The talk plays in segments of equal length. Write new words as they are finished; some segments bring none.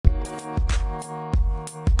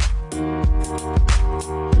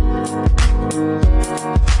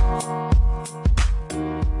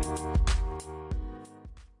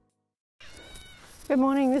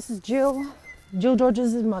is Jill. Jill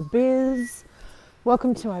Dodgers is my biz.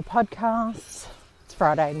 Welcome to my podcast. It's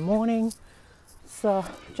Friday morning. It's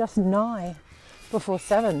just nigh before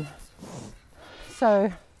 7.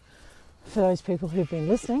 So, for those people who've been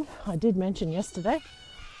listening, I did mention yesterday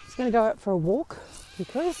I was going to go out for a walk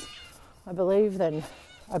because I believe that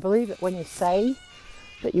when you say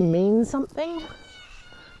that you mean something,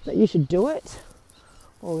 that you should do it,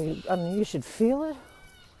 or you should feel it,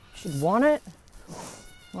 you should want it.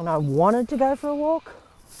 And I wanted to go for a walk,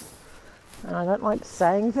 and I don't like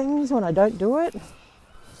saying things when I don't do it.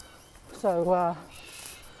 So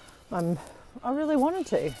I really wanted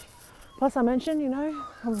to. Plus, I mentioned,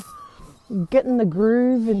 I'm getting the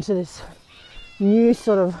groove into this new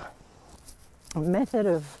sort of method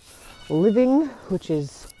of living, which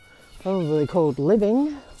is probably called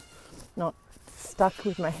living, not stuck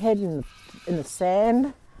with my head in the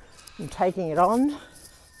sand and taking it on.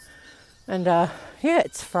 And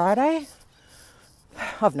it's Friday.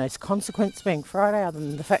 I've no consequence being Friday other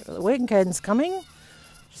than the fact that the weekend's coming.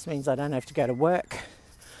 Just means I don't have to go to work.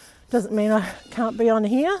 Doesn't mean I can't be on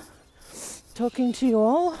here talking to you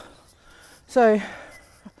all. So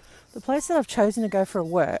the place that I've chosen to go for a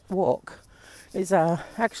walk is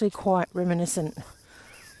actually quite reminiscent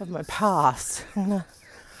of my past. I'm going to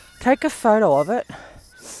take a photo of it,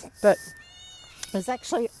 but there's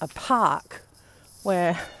actually a park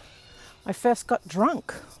where I first got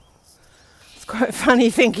drunk. It's quite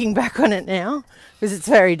funny thinking back on it now because it's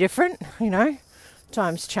very different,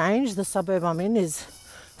 Times change. The suburb I'm in is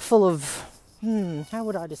full of, how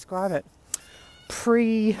would I describe it?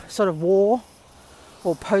 Pre-sort of war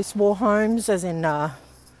or post-war homes, as in,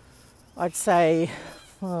 I'd say,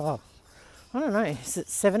 I don't know, is it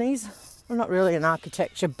 70s? I'm not really an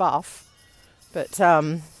architecture buff, but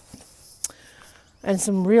and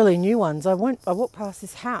some really new ones. I walked past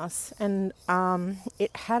this house, and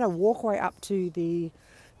it had a walkway up to the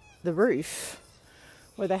roof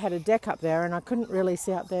where they had a deck up there, and I couldn't really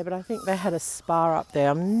see up there, but I think they had a spa up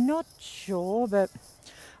there. I'm not sure, but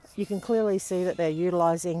you can clearly see that they're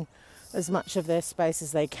utilising as much of their space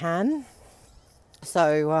as they can.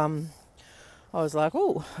 So I was like,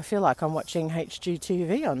 oh, I feel like I'm watching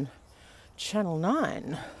HGTV on Channel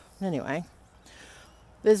 9. Anyway,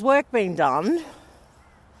 there's work being done.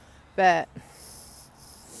 But,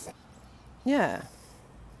 yeah,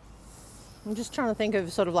 I'm just trying to think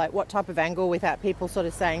of sort of like what type of angle without people sort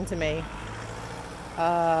of saying to me,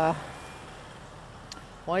 why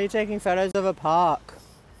are you taking photos of a park?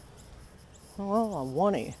 Well, I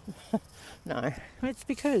want to. No, it's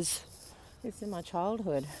because it's in my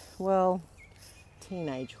childhood. Well,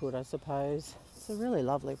 teenagehood, I suppose. It's a really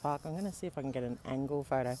lovely park. I'm going to see if I can get an angle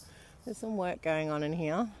photo. There's some work going on in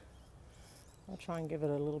here. I'll try and give it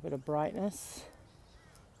a little bit of brightness.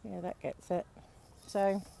 Yeah, that gets it.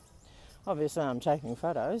 So, obviously I'm taking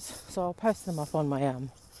photos, so I'll post them up on my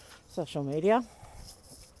social media.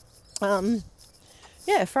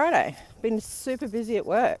 Friday. Been super busy at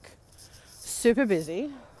work. Super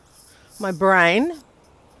busy. My brain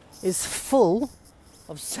is full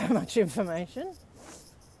of so much information,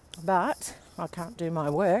 but I can't do my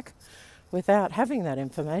work without having that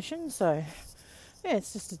information, so yeah,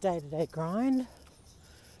 it's just a day-to-day grind.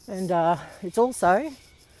 And it's also,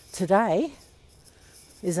 today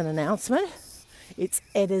is an announcement. It's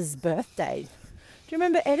Edda's birthday. Do you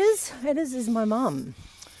remember Edda's? Edda's is my mum.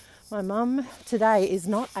 My mum today is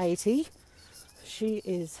not 80. She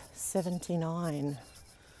is 79.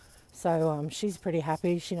 So she's pretty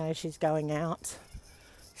happy. She knows she's going out.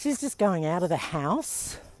 She's just going out of the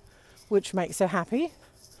house, which makes her happy.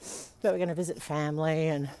 But we're going to visit family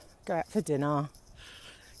and go out for dinner.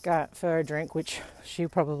 Go out for a drink, which she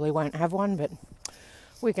probably won't have one, but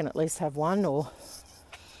we can at least have one, or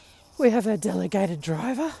we have a delegated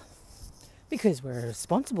driver because we're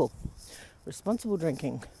responsible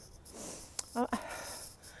drinking.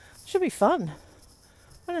 Should be fun.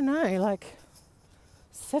 I don't know,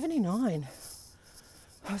 79.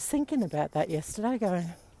 I was thinking about that yesterday,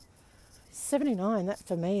 going 79, that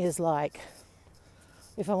for me is like,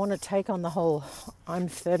 if I want to take on the whole I'm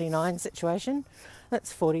 39 situation,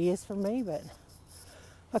 that's 40 years from me, but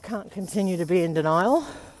I can't continue to be in denial.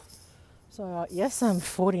 So yes, I'm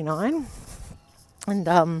 49,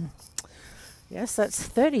 and yes, that's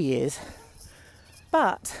 30 years.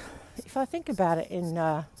 But if I think about it in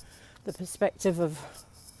the perspective of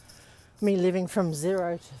me living from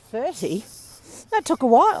 0 to 30, that took a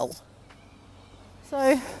while. So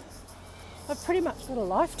I've pretty much got a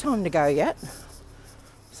lifetime to go yet.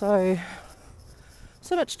 So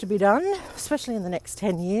much to be done, especially in the next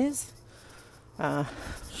 10 years.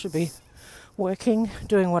 Should be working,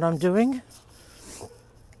 doing what I'm doing.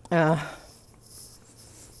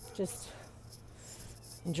 just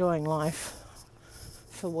enjoying life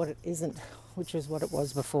for what it isn't, which is what it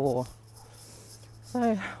was before.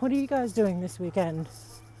 So, what are you guys doing this weekend?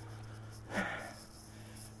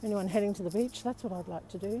 Anyone heading to the beach? That's what I'd like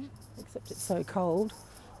to do, except it's so cold.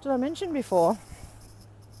 Did I mention before?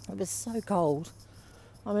 It was so cold.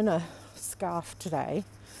 I'm in a scarf today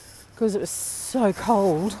because it was so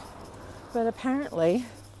cold. But apparently,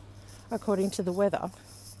 according to the weather,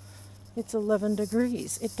 it's 11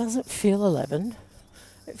 degrees. It doesn't feel 11.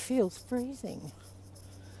 It feels freezing.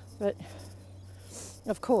 But,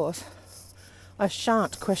 of course, I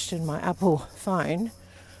shan't question my Apple phone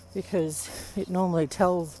because it normally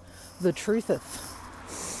tells the trutheth.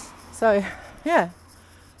 So, yeah,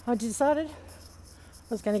 I decided I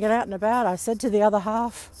was going to get out and about. I said to the other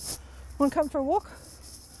half, want to come for a walk?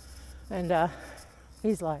 And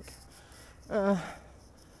he's like,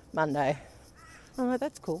 Monday. I'm like,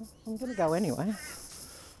 that's cool. I'm going to go anyway.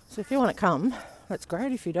 So if you want to come, that's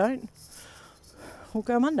great. If you don't, we'll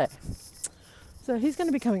go Monday. So he's going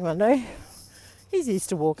to be coming Monday. He's used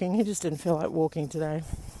to walking. He just didn't feel like walking today.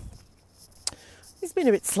 He's been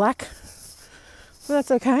a bit slack, but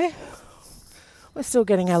that's okay. We're still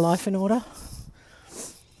getting our life in order.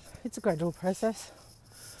 It's a gradual process.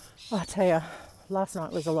 I tell you, last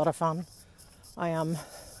night was a lot of fun. I've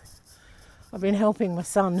been helping my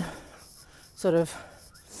son sort of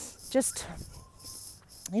just,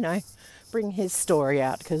 bring his story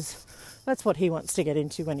out because that's what he wants to get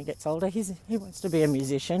into when he gets older. He wants to be a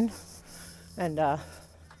musician, and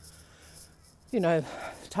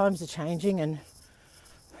times are changing, and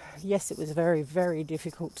yes, it was very, very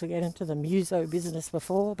difficult to get into the muso business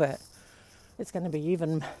before, but it's not going to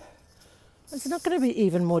be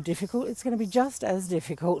even more difficult. It's going to be just as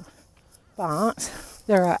difficult, but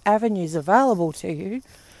there are avenues available to you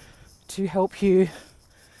to help you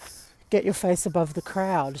get your face above the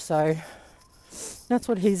crowd. So that's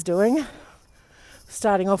what he's doing,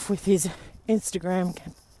 starting off with his Instagram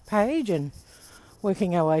page and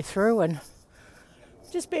working our way through and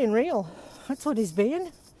just being real. That's what he's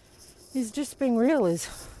been. He's just being real.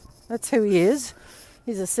 That's who he is.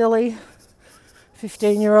 He's a silly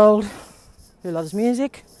 15-year-old who loves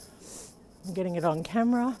music and getting it on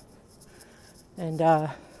camera, and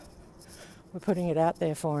we're putting it out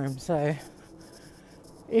there for him. So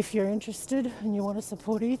if you're interested and you want to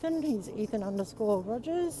support Ethan, he's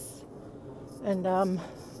Ethan_Rogers, and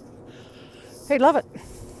he'd love it.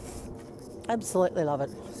 Absolutely love it.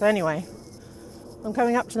 So anyway, I'm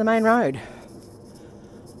coming up to the main road.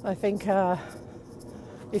 I think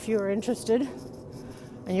if you're interested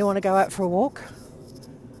and you want to go out for a walk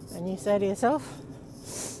and you say to yourself,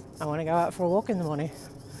 I want to go out for a walk in the morning,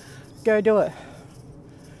 go do it.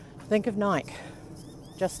 Think of Nike.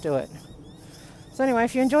 Just do it. So anyway,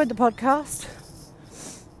 if you enjoyed the podcast,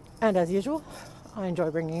 and as usual, I enjoy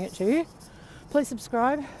bringing it to you, please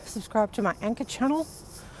subscribe to my Anchor channel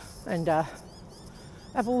and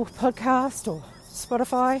Apple Podcast or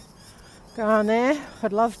Spotify. Go on there.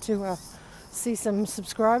 I'd love to see some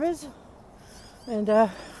subscribers. And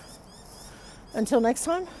until next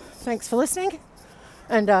time, thanks for listening.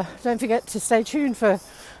 And don't forget to stay tuned for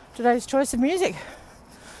today's choice of music.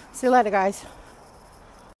 See you later, guys.